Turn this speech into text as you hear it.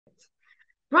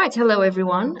Right, hello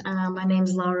everyone. My name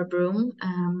is Lara Broom.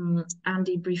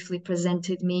 Andy briefly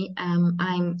presented me.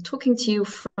 I'm talking to you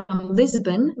from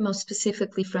Lisbon, most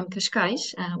specifically from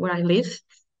Cascais, where I live.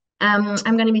 I'm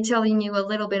going to be telling you a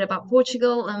little bit about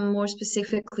Portugal and more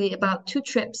specifically about two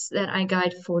trips that I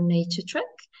guide for Naturetrek.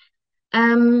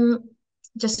 Um,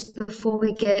 just before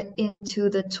we get into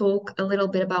the talk, a little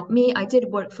bit about me. I did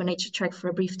work for Naturetrek for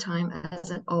a brief time as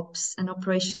an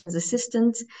operations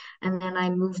assistant, and then I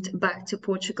moved back to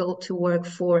Portugal to work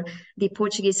for the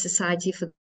Portuguese Society for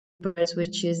Birds,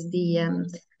 which is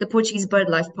the Portuguese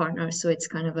BirdLife partner. So it's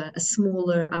kind of a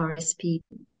smaller RSP.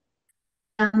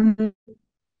 Um,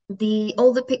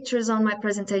 all the pictures on my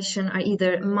presentation are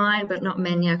either mine, but not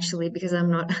many actually, because I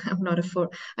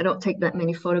don't take that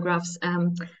many photographs.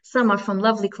 Some are from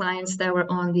lovely clients that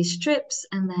were on these trips,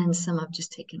 and then some I've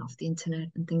just taken off the internet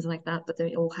and things like that. But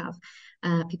they all have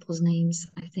people's names,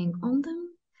 I think, on them.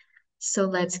 So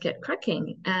let's get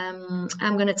cracking.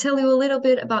 I'm going to tell you a little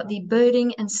bit about the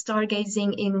birding and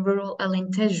stargazing in rural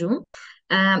Alentejo.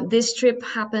 This trip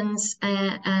happens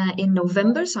in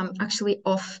November, so I'm actually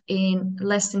off in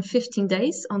less than 15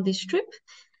 days on this trip.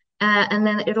 And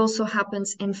then it also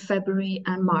happens in February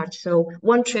and March. So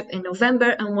one trip in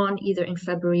November and one either in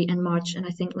February and March. And I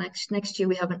think next year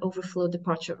we have an overflow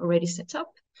departure already set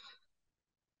up.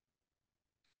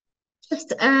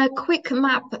 Just a quick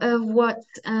map of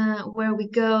where we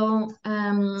go.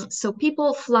 So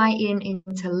people fly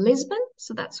into Lisbon.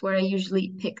 So that's where I usually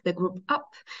pick the group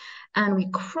up. And we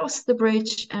cross the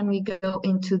bridge and we go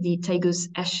into the Tagus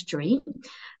estuary.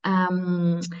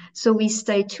 So we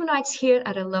stay 2 nights here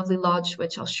at a lovely lodge,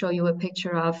 which I'll show you a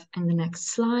picture of in the next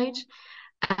slide.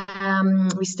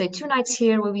 We stay 2 nights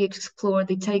here where we explore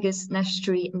the Tagus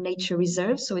Estuary Nature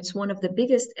Reserve. So it's one of the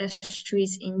biggest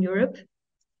estuaries in Europe.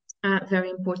 Very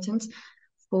important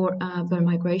for bird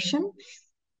migration.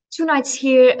 2 nights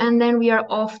here, and then we are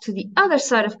off to the other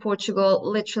side of Portugal.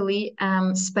 Literally,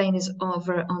 Spain is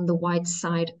over on the white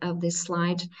side of this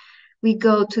slide. We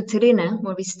go to Terina,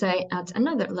 where we stay at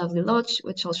another lovely lodge,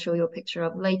 which I'll show you a picture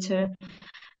of later.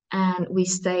 And we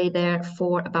stay there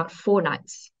for about 4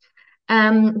 nights.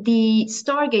 The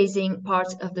stargazing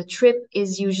part of the trip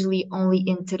is usually only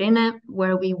in Terena,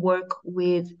 where we work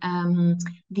with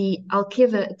the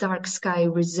Algarve Dark Sky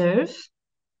Reserve.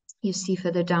 You see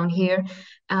further down here,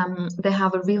 they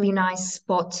have a really nice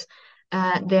spot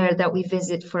there that we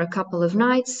visit for a couple of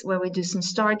nights where we do some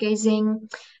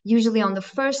stargazing. Usually on the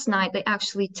first night, they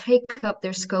actually take up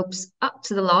their scopes up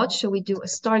to the lodge. So we do a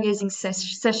stargazing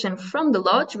session from the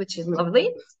lodge, which is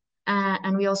lovely.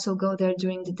 And we also go there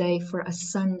during the day for a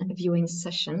sun viewing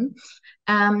session.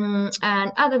 And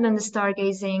other than the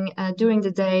stargazing, during the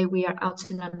day, we are out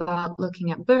and about looking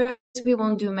at birds. We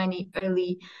won't do many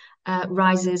early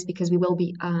rises because we will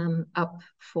be up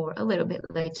for a little bit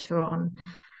later on,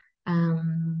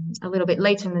 a little bit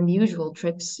later than the usual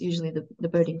trips, usually the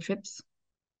birding trips.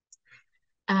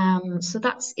 So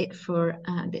that's it for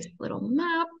this little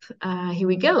map. Here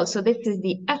we go. So this is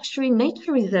the Estuary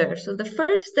Nature Reserve. So the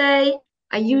first day,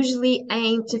 I usually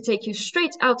aim to take you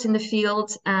straight out in the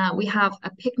field. We have a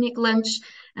picnic lunch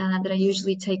that I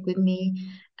usually take with me.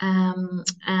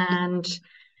 And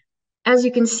as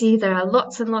you can see, there are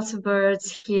lots and lots of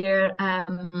birds here.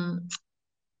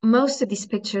 Most of these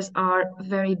pictures are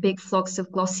very big flocks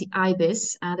of glossy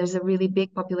ibis. There's a really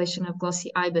big population of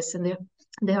glossy ibis, and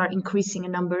they are increasing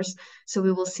in numbers. So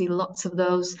we will see lots of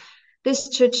those. This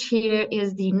church here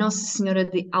is the Nossa Senhora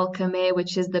de Alcamé,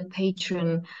 which is the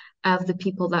patron of the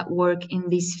people that work in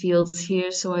these fields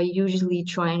here. So I usually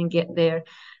try and get there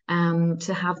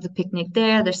to have the picnic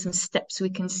there. There's some steps we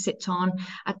can sit on.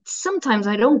 Sometimes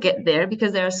I don't get there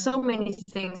because there are so many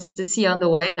things to see on the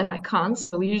way that I can't.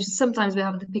 So sometimes we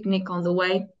have the picnic on the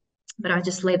way, but I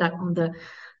just lay that on the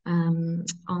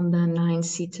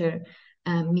 9-seater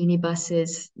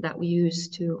minibuses that we use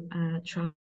to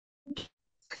travel.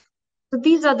 So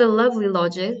these are the lovely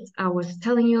lodges I was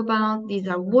telling you about. These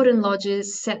are wooden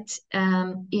lodges set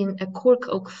in a cork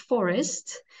oak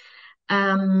forest.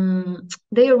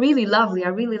 They are really lovely. I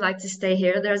really like to stay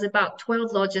here. There's about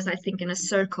 12 lodges, I think, in a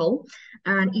circle,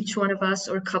 and each one of us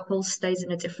or couple stays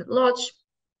in a different lodge.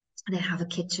 They have a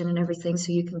kitchen and everything,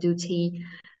 so you can do tea.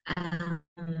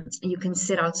 You can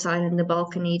sit outside in the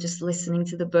balcony just listening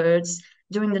to the birds.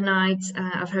 During the night,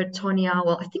 I've heard tawny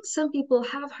owl. I think some people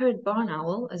have heard barn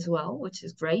owl as well, which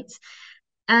is great.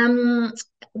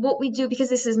 What we do, because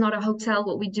this is not a hotel,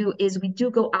 what we do is we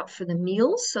do go out for the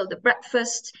meals. So the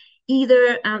breakfast,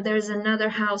 either there's another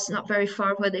house not very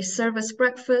far where they serve us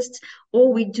breakfast,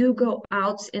 or we do go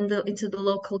out into the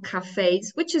local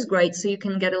cafes, which is great. So you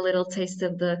can get a little taste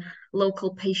of the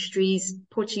local pastries.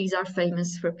 Portuguese are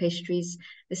famous for pastries.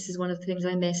 This is one of the things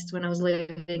I missed when I was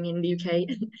living in the UK.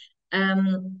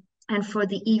 And for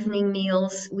the evening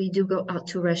meals, we do go out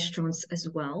to restaurants as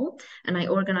well. And I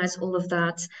organize all of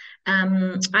that.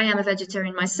 I am a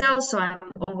vegetarian myself, so I'm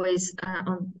always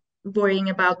worrying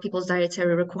about people's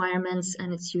dietary requirements,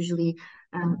 and it's usually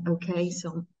okay.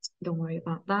 So don't worry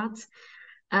about that.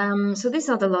 So these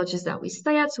are the lodges that we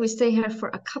stay at. So we stay here for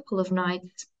a couple of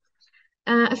nights.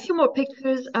 A few more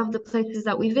pictures of the places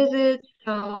that we visit.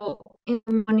 So in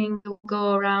the morning, we'll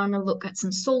go around and look at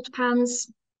some salt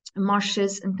pans,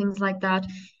 marshes, and things like that.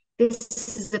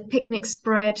 This is the picnic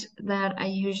spread that I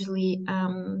usually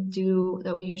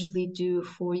that we usually do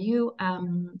for you.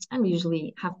 And we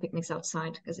usually have picnics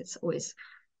outside because it's always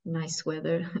nice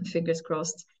weather, fingers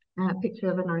crossed. Picture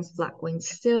of a nice black winged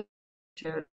still.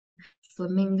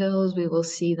 Flamingos, we will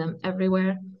see them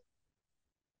everywhere.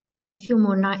 A few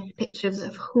more nice pictures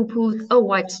of hoopoes. Oh,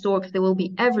 white storks, they will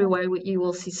be everywhere. You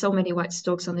will see so many white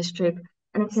storks on this trip.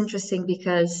 And it's interesting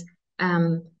because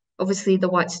obviously the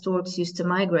white storks used to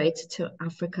migrate to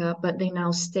Africa, but they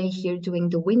now stay here during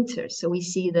the winter. So we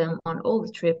see them on all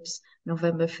the trips,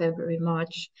 November, February,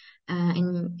 March,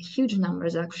 in huge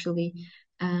numbers actually.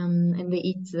 And they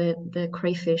eat the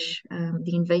crayfish,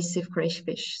 the invasive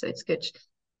crayfish. So it's good.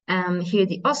 Here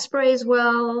the osprey as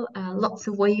well, lots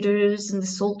of waders and the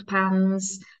salt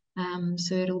pans.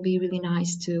 So it'll be really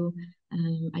nice to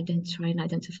try and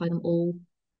identify them all.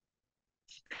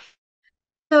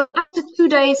 So after 2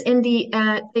 days in the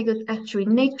Tagus Estuary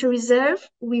Nature Reserve,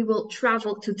 we will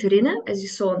travel to Terina, as you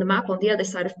saw on the map, on the other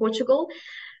side of Portugal.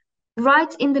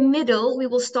 Right in the middle, we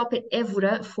will stop at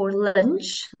Évora for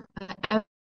lunch.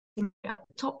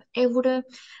 Top Évora.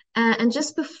 And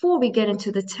just before we get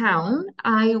into the town,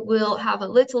 I will have a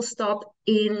little stop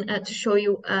in to show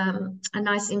you a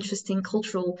nice, interesting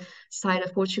cultural side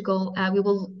of Portugal. We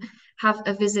will have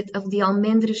a visit of the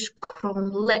Almendres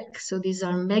Cromlech. So these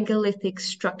are megalithic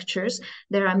structures.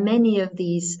 There are many of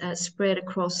these spread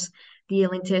across the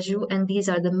Alentejo, and these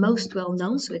are the most well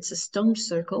known. So it's a stone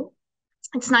circle.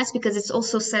 It's nice because it's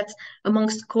also set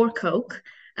amongst cork oak.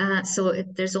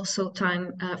 There's also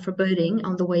time for birding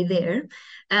on the way there.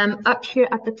 Up here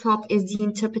at the top is the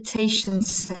Interpretation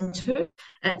Center.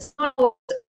 So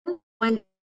when it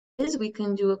is, we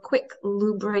can do a quick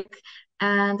loo break.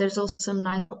 And there's also some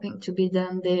nice shopping to be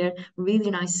done there.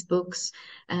 Really nice books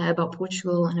about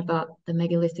Portugal and about the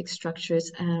megalithic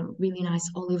structures. Really nice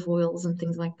olive oils and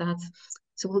things like that.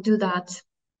 So we'll do that.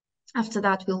 After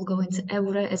that, we'll go into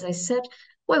Évora, as I said,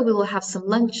 where we will have some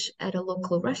lunch at a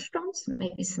local restaurant,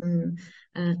 maybe some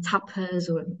tapas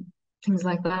or things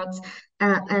like that.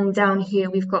 And down here,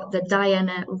 we've got the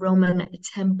Diana Roman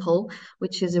Temple,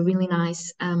 which is a really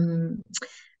nice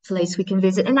place we can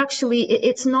visit. And actually,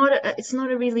 it's not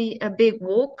a really a big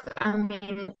walk. I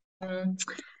mean,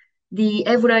 the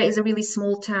Évora is a really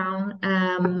small town.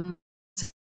 And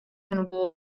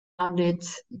walk around it.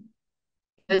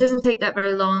 It doesn't take that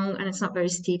very long, and it's not very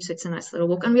steep, so it's a nice little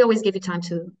walk. And we always give you time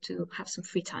to have some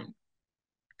free time.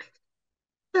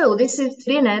 So this is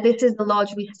Trina. This is the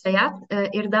lodge we stay at,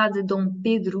 Herdade Dom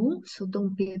Pedro. So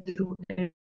Dom Pedro.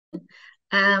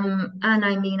 And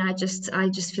I mean, I just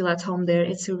feel at home there.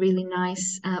 It's a really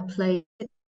nice place.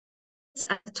 It's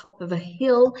at the top of a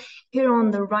hill. Here on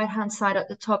the right-hand side at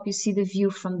the top, you see the view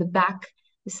from the back.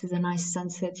 This is a nice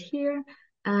sunset here.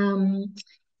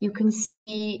 You can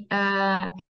see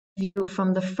view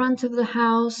from the front of the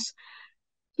house.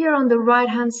 Here on the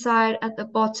right-hand side at the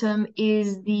bottom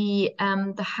is the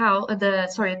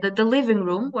living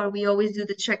room where we always do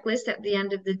the checklist at the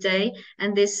end of the day.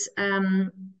 And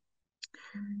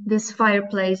this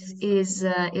fireplace is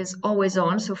always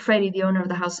on. So Freddie, the owner of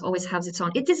the house, always has it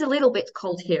on. It is a little bit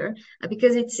cold here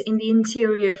because it's in the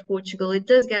interior of Portugal. It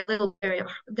does get a little very.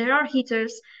 There are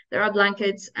heaters, there are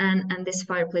blankets, and this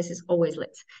fireplace is always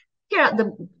lit. Here at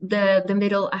the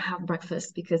middle, I have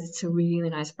breakfast because it's a really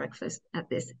nice breakfast at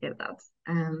this Herdade.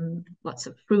 Lots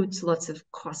of fruits, lots of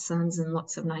croissants, and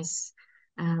lots of nice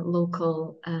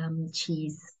local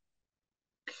cheese.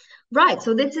 Right,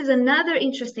 so this is another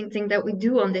interesting thing that we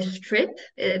do on this trip.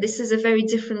 This is a very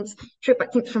different trip, I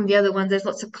think, from the other one. There's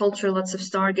lots of culture, lots of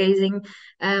stargazing,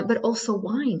 but also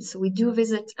wine. So we do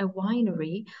visit a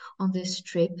winery on this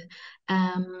trip.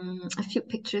 A few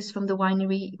pictures from the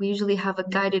winery. We usually have a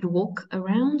guided walk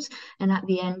around, and at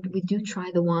the end, we do try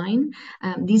the wine.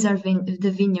 These are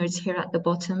the vineyards here at the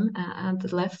bottom, at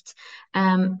the left.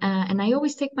 And I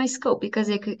always take my scope because,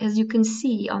 as you can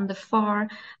see on the far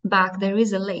back, there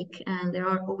is a lake, and there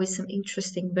are always some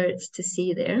interesting birds to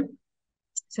see there.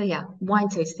 So yeah, wine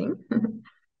tasting.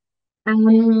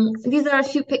 These are a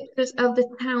few pictures of the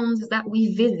towns that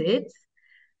we visit.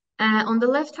 On the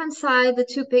left-hand side, the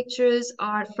two pictures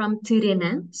are from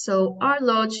Tirene. So our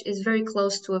lodge is very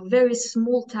close to a very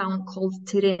small town called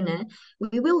Tirene.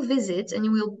 We will visit, and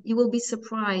you will be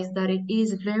surprised that it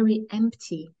is very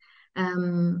empty.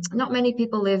 Not many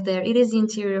people live there. It is the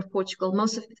interior of Portugal.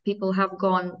 Most of the people have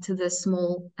gone to the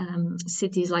small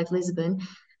cities like Lisbon.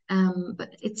 But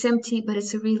it's empty, but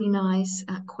it's a really nice,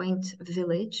 quaint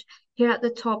village. Here at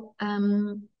the top,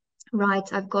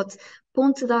 right, I've got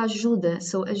Ponte da Ajuda,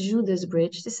 so Ajuda's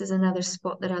Bridge. This is another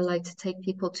spot that I like to take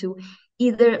people to,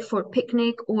 either for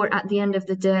picnic or at the end of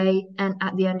the day. And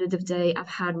at the end of the day, I've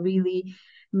had really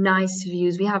nice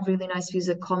views. We have really nice views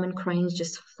of common cranes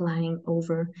just flying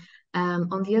over.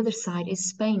 On the other side is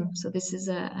Spain. So this is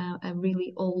a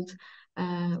really old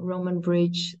Roman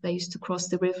bridge. They used to cross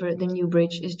the river. The new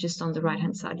bridge is just on the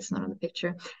right-hand side. It's not on the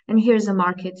picture. And here's a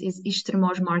market, is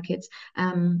Estremoz Market.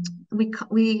 We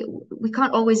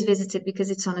can't always visit it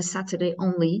because it's on a Saturday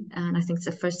only, and I think it's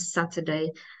the first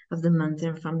Saturday of the month,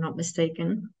 if I'm not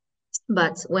mistaken.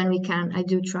 But when we can, I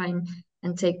do try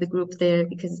and take the group there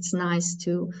because it's nice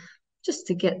to just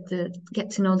to get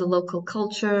to know the local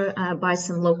culture, buy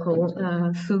some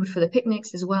local food for the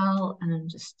picnics as well, and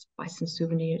just buy some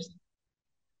souvenirs.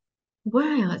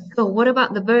 Wow. So what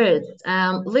about the birds?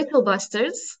 Little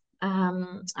bustards.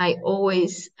 I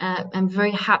always am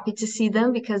very happy to see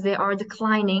them because they are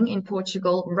declining in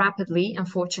Portugal rapidly,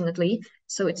 unfortunately.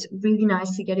 So it's really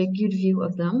nice to get a good view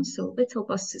of them. So little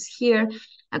bustards here.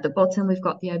 At the bottom, we've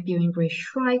got the Iberian grey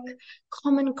shrike,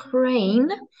 common crane.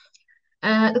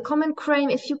 The common crane,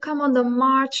 if you come on the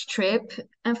March trip,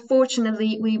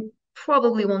 unfortunately, we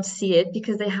probably won't see it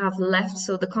because they have left.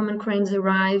 So the common cranes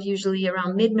arrive usually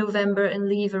around mid-November and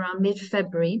leave around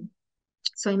mid-February.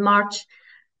 So in March,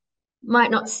 might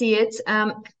not see it.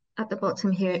 At the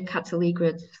bottom here,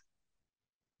 cataligrades.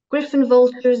 Griffon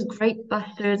vultures, great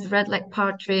bustards, red-leg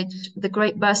partridge, the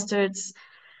great bustards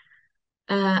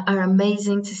are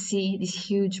amazing to see, these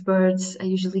huge birds. I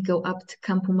usually go up to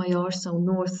Campo Maior, so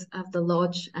north of the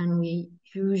lodge, and we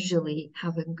usually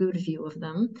have a good view of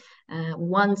them.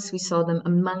 Once we saw them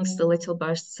amongst the little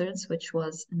bustards, which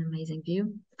was an amazing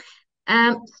view.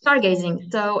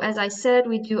 Stargazing. So as I said,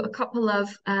 we do a couple of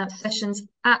sessions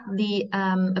at the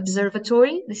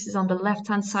observatory. This is on the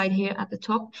left-hand side here at the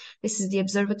top. This is the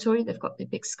observatory. They've got the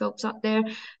big scopes up there.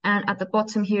 And at the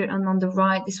bottom here and on the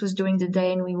right, this was during the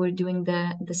day, and we were doing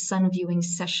the sun viewing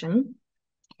session.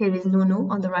 Here is Nuno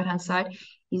on the right-hand side.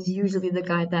 He's usually the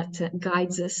guy that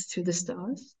guides us to the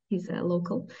stars. He's a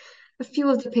local. A few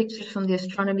of the pictures from the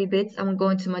astronomy bit. I won't go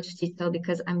into much detail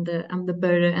because I'm the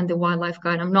birder and the wildlife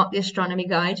guide. I'm not the astronomy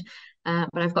guide,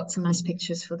 but I've got some nice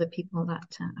pictures for the people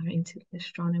that are into the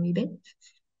astronomy bit.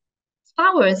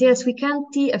 Flowers, yes, we can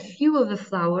see a few of the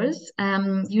flowers.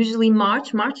 Usually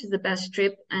March is the best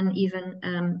trip, and even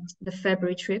the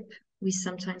February trip. We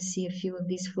sometimes see a few of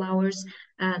these flowers.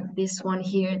 This one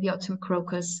here, the autumn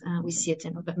crocus, we see it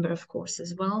in November, of course,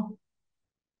 as well.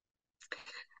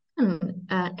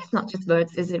 It's not just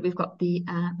birds, is it? We've got the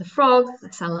frogs,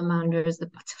 the salamanders, the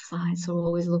butterflies. So we're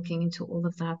always looking into all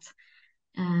of that.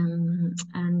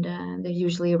 They're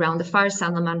usually around. The fire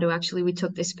salamander, actually, we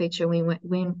took this picture. We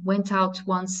went out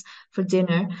once for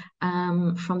dinner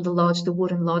from the lodge, the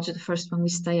wooden lodge, the first one we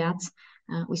stay at.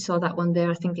 We saw that one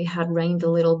there. I think it had rained a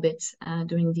little bit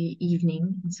during the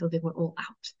evening, and so they were all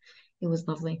out. It was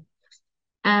lovely.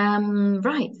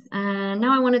 Right,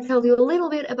 now I want to tell you a little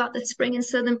bit about the spring in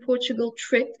southern Portugal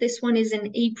trip. This one is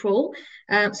in April,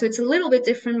 so it's a little bit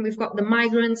different. We've got the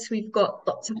migrants, we've got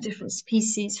lots of different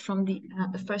species from the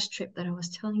first trip that I was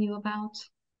telling you about.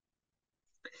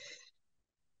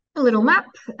 A little map.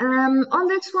 On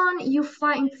this one, you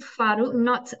fly into Faro,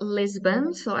 not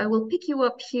Lisbon. So I will pick you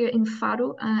up here in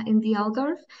Faro, in the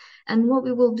Algarve. And what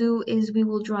we will do is we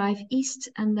will drive east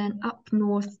and then up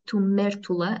north to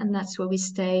Mertula, and that's where we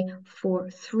stay for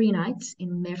 3 nights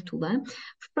in Mertula.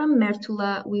 From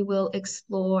Mertula, we will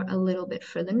explore a little bit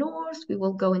further north. We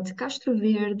will go into Castro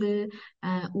Verde,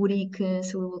 Urique,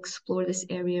 so we will explore this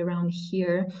area around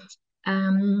here.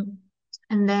 And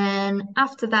then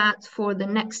after that, for the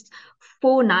next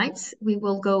 4 nights, we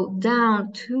will go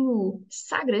down to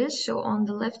Sagres. So on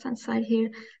the left-hand side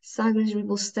here, Sagres, we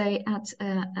will stay at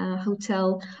a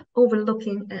hotel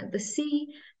overlooking the sea,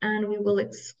 and we will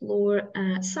explore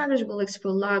Sagres, we'll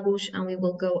explore Lagos, and we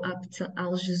will go up to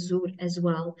Algesur as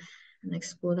well and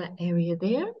explore that area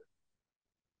there.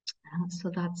 So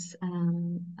that's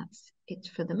it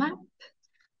for the map.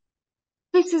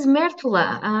 This is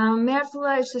Mertola.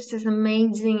 Mertola is just this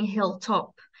amazing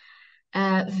hilltop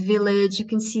village. You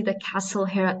can see the castle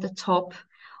here at the top.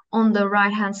 On the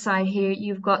right-hand side here,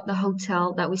 you've got the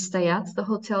hotel that we stay at. The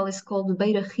hotel is called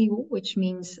Beira Rio, which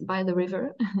means by the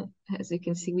river. As you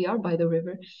can see, we are by the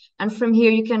river. And from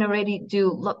here, you can already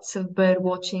do lots of bird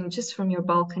watching just from your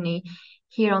balcony.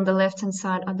 Here on the left-hand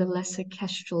side are the lesser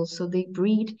kestrels. So they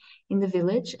breed in the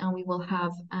village, and we will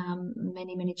have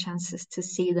many, many chances to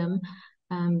see them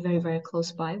very, very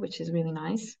close by, which is really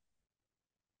nice.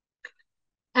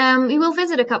 We will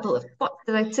visit a couple of spots.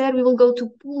 As I said, we will go to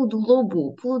Pulo do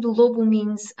Lobo. Pulo do Lobo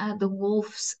means the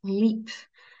wolf's leap.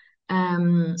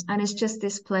 And it's just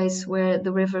this place where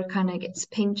the river kind of gets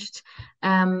pinched.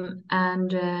 And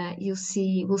we'll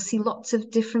see lots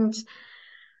of different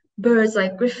birds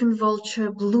like griffon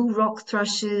vulture, blue rock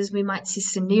thrushes. We might see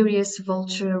cinereous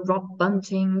vulture, rock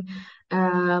bunting,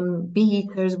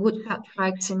 bee-eaters, woodcut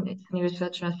shrikes, and cinereous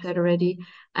vulture I said already,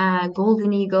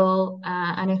 golden eagle,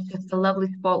 and it's just a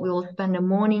lovely spot. We will spend a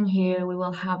morning here. We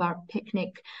will have our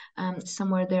picnic.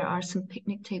 Somewhere there are some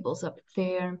picnic tables up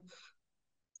there,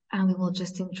 and we will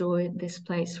just enjoy this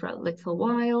place for a little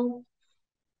while.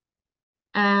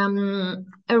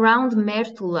 Around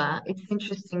Mertola, it's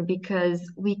interesting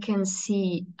because we can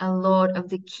see a lot of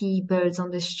the key birds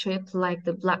on this trip, like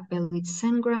the black-bellied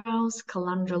sandgrouse,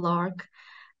 calandra lark,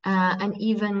 and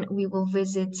even we will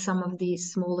visit some of the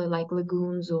smaller like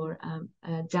lagoons or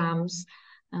dams,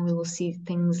 and we will see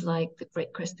things like the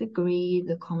great-crested grebe,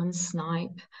 the common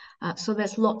snipe. So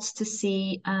there's lots to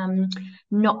see,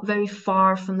 not very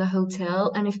far from the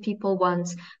hotel, and if people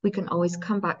want, we can always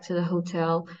come back to the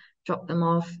hotel, drop them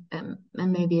off, and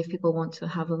maybe if people want to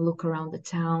have a look around the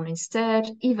town instead,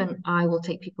 even I will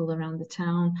take people around the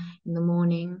town in the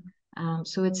morning.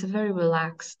 So it's a very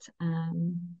relaxed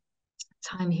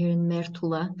time here in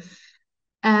Mertola.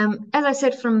 As I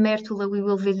said, from Mertola, we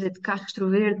will visit Castro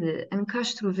Verde, and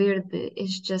Castro Verde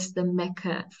is just the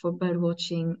mecca for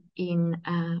birdwatching in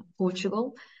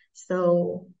Portugal.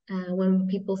 So when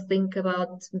people think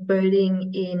about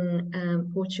birding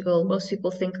in Portugal, most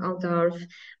people think Algarve,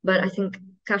 but I think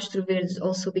Castro Verde is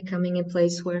also becoming a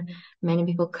place where many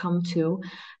people come to.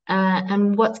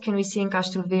 And what can we see in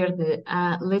Castro Verde?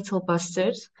 Little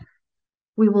bustards.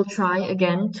 We will try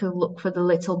again to look for the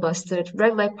little bustard,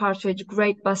 red-leg partridge,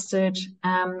 great bustard.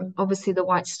 Obviously the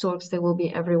white storks, they will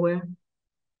be everywhere.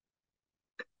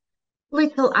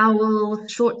 Little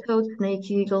owls, short-toed snake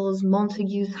eagles,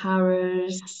 Montagu's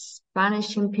harriers,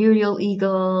 Spanish imperial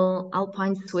eagle,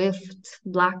 alpine swift,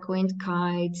 black-winged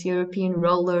kites, European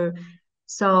roller.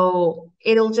 So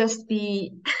it'll just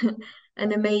be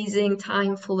an amazing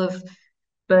time full of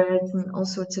birds and all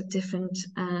sorts of different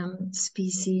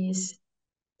species.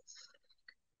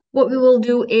 What we will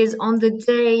do is on the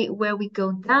day where we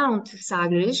go down to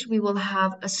Sagres, we will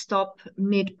have a stop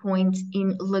midpoint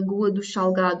in Lagoa dos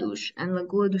Salgados. And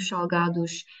Lagoa dos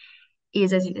Salgados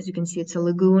is, as you can see, it's a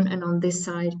lagoon. And on this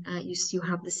side, you still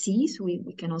have the sea. So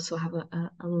we can also have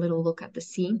a little look at the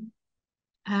sea.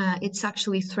 It's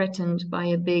actually threatened by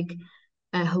a big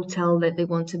hotel that they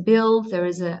want to build. There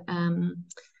is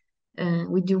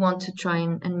we do want to try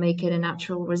and make it a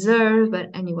natural reserve, but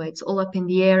anyway, it's all up in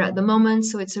the air at the moment.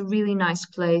 So it's a really nice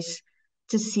place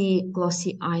to see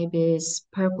glossy ibis,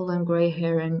 purple and gray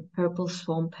heron, purple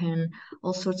swamp hen,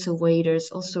 all sorts of waders,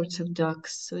 all sorts of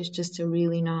ducks. So it's just a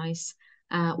really nice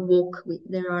walk.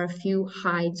 There are a few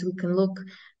hides we can look,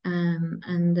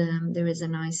 and there is a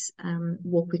nice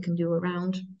walk we can do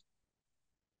around.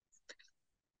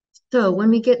 So when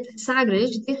we get to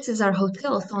Sagres, this is our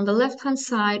hotel. So on the left-hand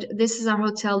side, this is our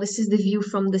hotel. This is the view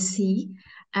from the sea.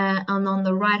 And on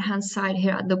the right-hand side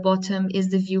here at the bottom is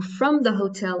the view from the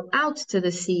hotel out to the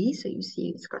sea. So you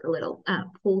see it's got a little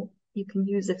pool you can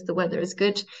use if the weather is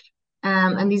good.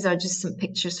 And these are just some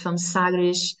pictures from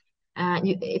Sagres.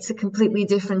 It's a completely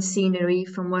different scenery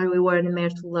from where we were in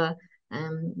Mertola.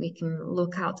 We can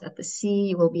look out at the sea.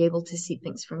 You will be able to see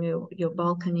things from your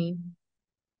balcony.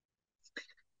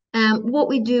 What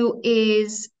we do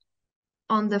is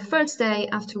on the first day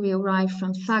after we arrive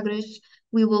from Sagres,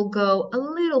 we will go a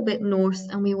little bit north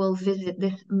and we will visit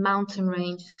this mountain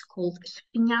range called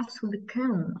Espinhaço de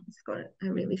Cão. It's got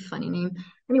a really funny name.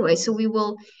 Anyway, so we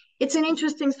will it's an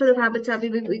interesting sort of habitat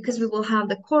because we will have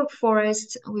the cork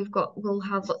forest. We'll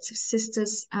have lots of sister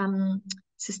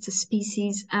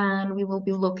species, and we will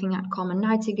be looking at common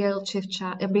nightingale,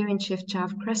 chiffchaff, Iberian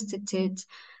chiffchaff, crested tit,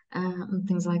 and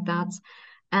things like that.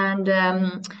 And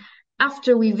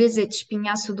after we visit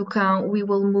Espinhaço do Cão, we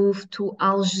will move to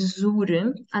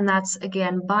Algesur, and that's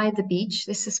again by the beach.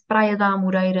 This is Praia da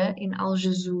Amoreira in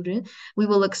Algesur. We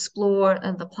will explore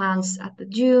the plants at the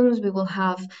dunes. We will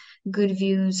have good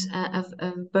views of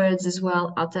birds as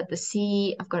well out at the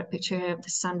sea. I've got a picture here of the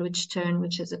Sandwich Tern,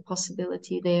 which is a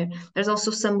possibility there. There's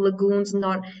also some lagoons.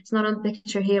 It's not on the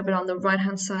picture here, but on the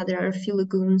right-hand side, there are a few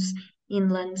lagoons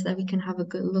inland that we can have a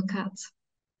good look at.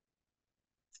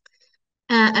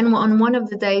 And on one of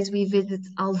the days we visit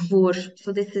Alvor.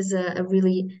 So this is a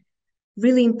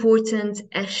really important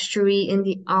estuary in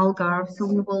the Algarve. So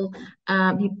we will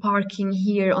be parking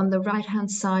here on the right-hand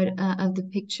side of the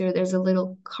picture. There's a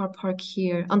little car park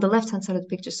here. On the left-hand side of the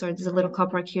picture, sorry, there's a little car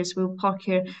park here. So we'll park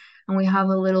here and we have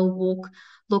a little walk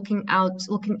looking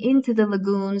into the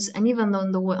lagoons. And even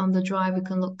on the drive, we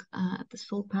can look at the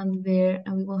Sulpan there,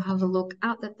 and we will have a look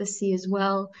out at the sea as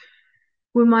well.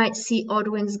 We might see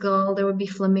Odwin's gull. There will be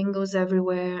flamingos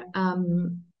everywhere,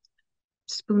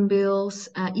 spoonbills,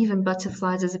 even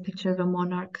butterflies. There's a picture of a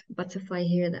monarch butterfly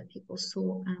here that people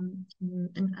saw on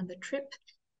the trip.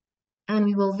 And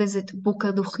we will visit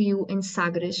Boca do Rio in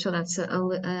Sagres. So that's a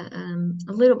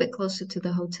little bit closer to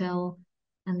the hotel.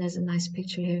 And there's a nice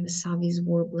picture here of a Savi's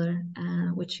warbler,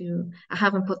 I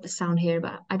haven't put the sound here,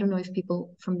 but I don't know if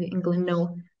people from the England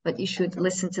know, but you should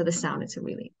listen to the sound. It's a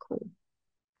really cool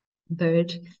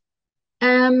bird.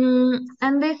 And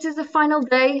this is the final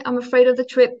day, I'm afraid, of the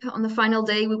trip. On the final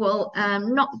day, we will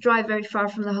not drive very far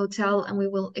from the hotel, and we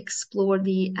will explore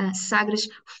the Sagres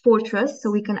fortress.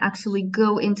 So we can actually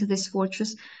go into this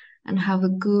fortress and have a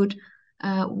good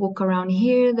walk around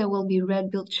here. There will be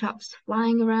red-billed chops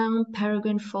flying around,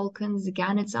 peregrine falcons,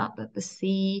 gannets out at the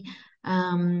sea.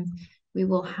 We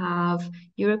will have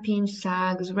European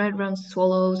stags, red-rumped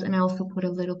swallows, and I also put a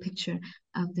little picture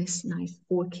of this nice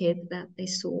orchid that they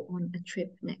saw on a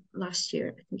trip last year,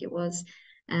 I think it was,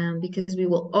 because we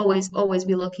will always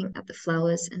be looking at the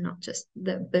flowers and not just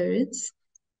the birds.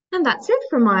 And that's it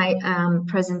for my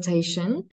presentation.